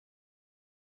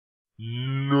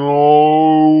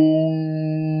No.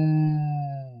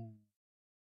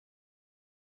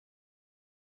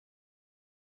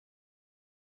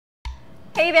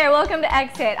 Hey there, welcome to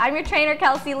XHIT. I'm your trainer,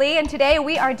 Kelsey Lee, and today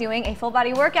we are doing a full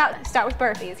body workout. Start with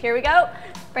burpees. Here we go.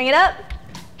 Bring it up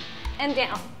and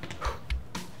down.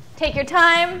 Take your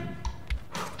time.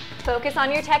 Focus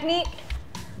on your technique.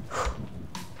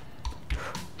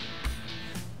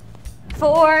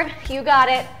 4, you got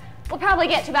it. We'll probably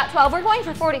get to about 12. We're going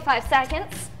for 45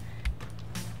 seconds.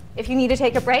 If you need to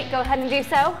take a break, go ahead and do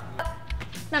so.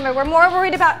 Remember, we're more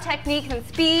worried about technique than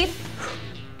speed.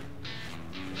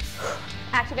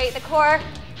 Activate the core.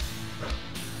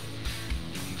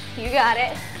 You got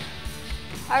it.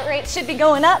 Heart rate should be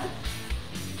going up.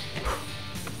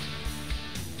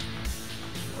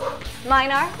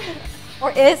 Mine are,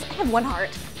 or is. I have one heart.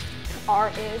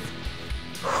 R is.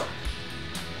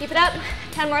 Keep it up.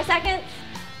 10 more seconds.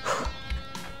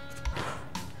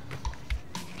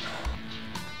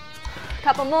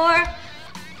 Couple more.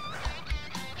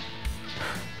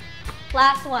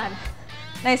 Last one.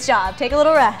 Nice job. Take a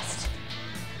little rest.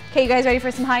 Okay, you guys ready for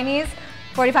some high knees?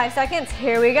 45 seconds.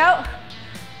 Here we go.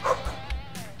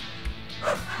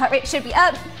 Heart rate should be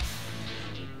up.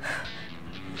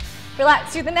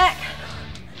 Relax through the neck.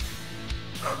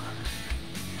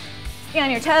 Stay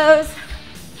on your toes.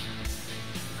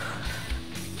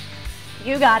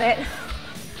 You got it.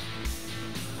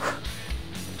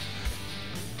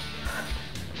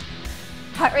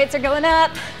 Heart rates are going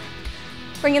up.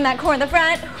 Bring in that core in the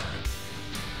front.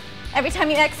 Every time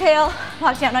you exhale,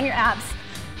 lock down on your abs.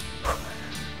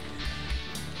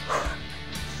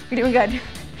 You're doing good.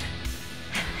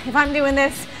 If I'm doing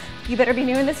this, you better be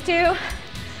doing this too.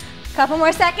 Couple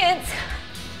more seconds.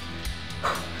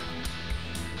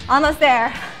 Almost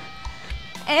there.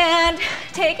 And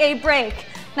take a break.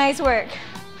 Nice work.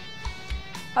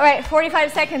 All right,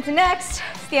 45 seconds next.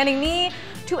 Standing knee,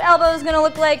 2 elbows gonna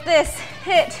look like this.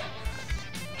 Hit,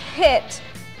 hit,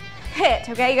 hit.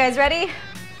 Okay, you guys ready?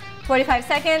 45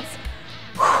 seconds.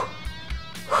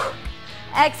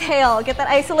 Exhale, get that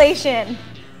isolation.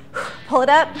 Pull it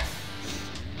up.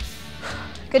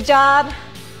 Good job.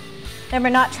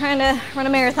 Remember, not trying to run a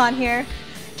marathon here,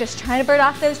 just trying to burn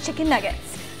off those chicken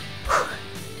nuggets.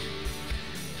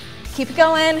 Keep it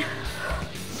going.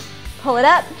 Pull it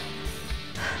up.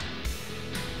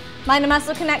 Mind to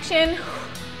muscle connection.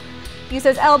 Use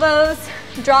those elbows,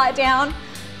 draw it down.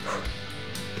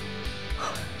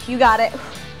 You got it.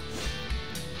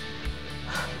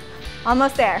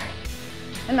 Almost there.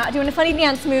 I'm not doing a funny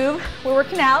dance move. We're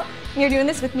working out, and you're doing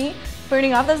this with me,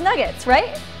 burning off those nuggets,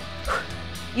 right?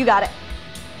 You got it.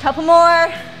 Couple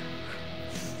more.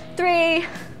 3,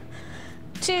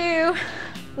 2,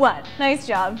 1. Nice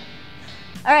job.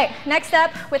 All right, next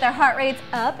up, with our heart rates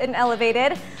up and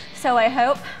elevated, so I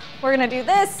hope we're gonna do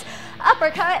this.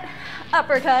 Uppercut,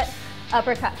 uppercut,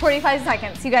 uppercut. 45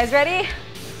 seconds. You guys ready?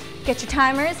 Get your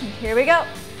timers, and here we go.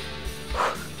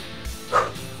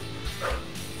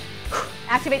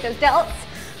 Activate those delts.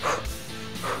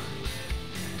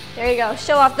 There you go.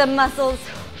 Show off the muscles.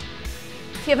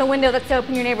 If you have a window that's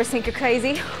open, your neighbors think you're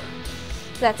crazy.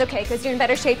 That's okay, because you're in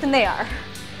better shape than they are.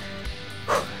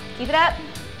 Keep it up.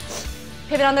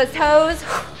 Pivot on those toes.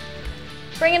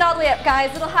 Bring it all the way up, guys.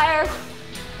 A little higher.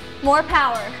 More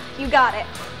power. You got it.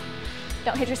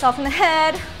 Don't hit yourself in the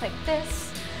head like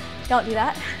this. Don't do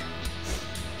that.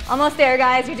 Almost there,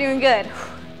 guys. You're doing good.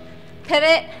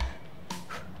 Pivot.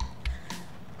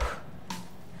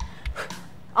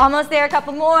 Almost there, a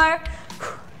couple more.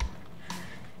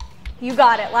 You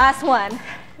got it, last one.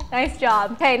 Nice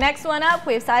job. Okay, next one up,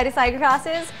 we have side-to-side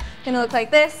crosses. Gonna look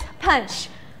like this, punch,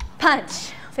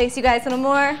 punch. Face you guys a little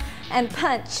more, and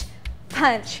punch,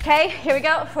 punch. Okay, here we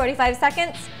go, 45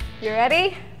 seconds. You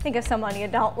ready? Think of someone you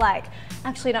don't like.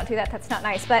 Actually, don't do that, that's not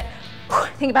nice, but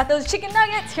think about those chicken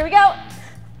nuggets. Here we go.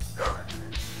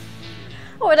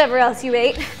 Or whatever else you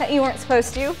ate that you weren't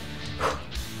supposed to.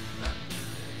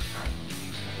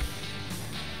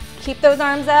 Keep those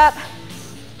arms up.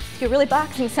 If you're really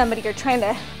boxing somebody, you're trying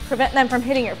to prevent them from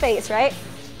hitting your face, right?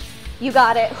 You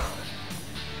got it.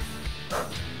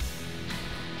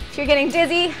 If you're getting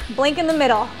dizzy, blink in the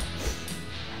middle.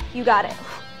 You got it.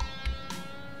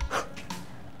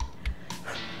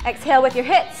 Exhale with your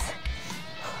hits.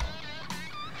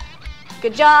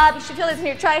 Good job. You should feel this in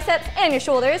your triceps and your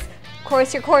shoulders. Of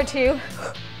course, your core too.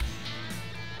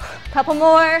 Couple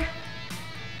more.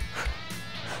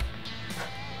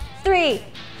 3,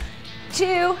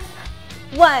 2,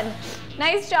 1.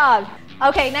 Nice job.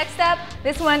 Okay, next up,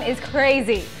 this one is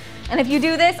crazy. And if you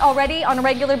do this already on a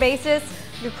regular basis,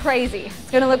 you're crazy. It's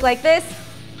gonna look like this.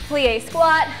 Plie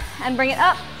squat and bring it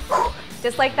up,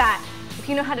 just like that. If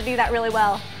you know how to do that really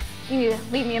well, you need to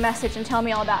leave me a message and tell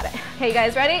me all about it. Okay, you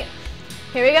guys ready?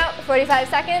 Here we go, 45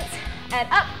 seconds, and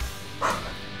up.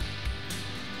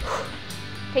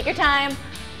 Take your time.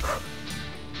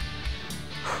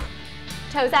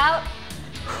 Toes out.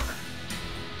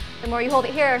 The more you hold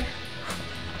it here,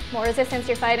 more resistance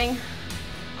you're fighting.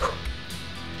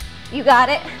 You got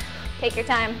it. Take your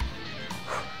time.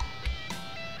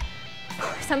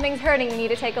 If something's hurting, you need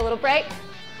to take a little break.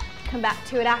 Come back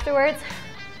to it afterwards.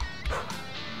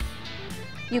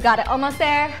 You got it, almost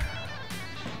there.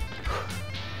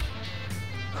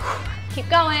 Keep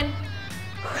going.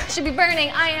 Should be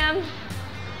burning, I am.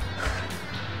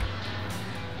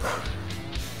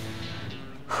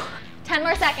 Ten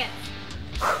more seconds.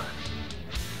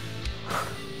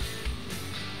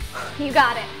 You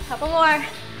got it, couple more.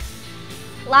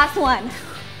 Last one.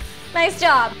 Nice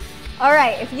job. All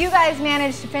right, if you guys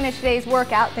managed to finish today's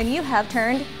workout, then you have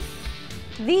turned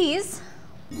these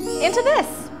into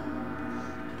this.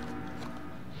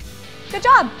 Good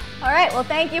job. All right, well,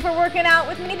 thank you for working out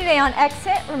with me today on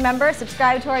XHIT. Remember,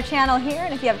 subscribe to our channel here,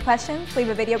 and if you have questions, leave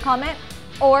a video comment,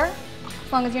 or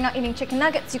as long as you're not eating chicken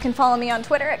nuggets, you can follow me on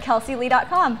Twitter at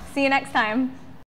KelseyLee.com. See you next time.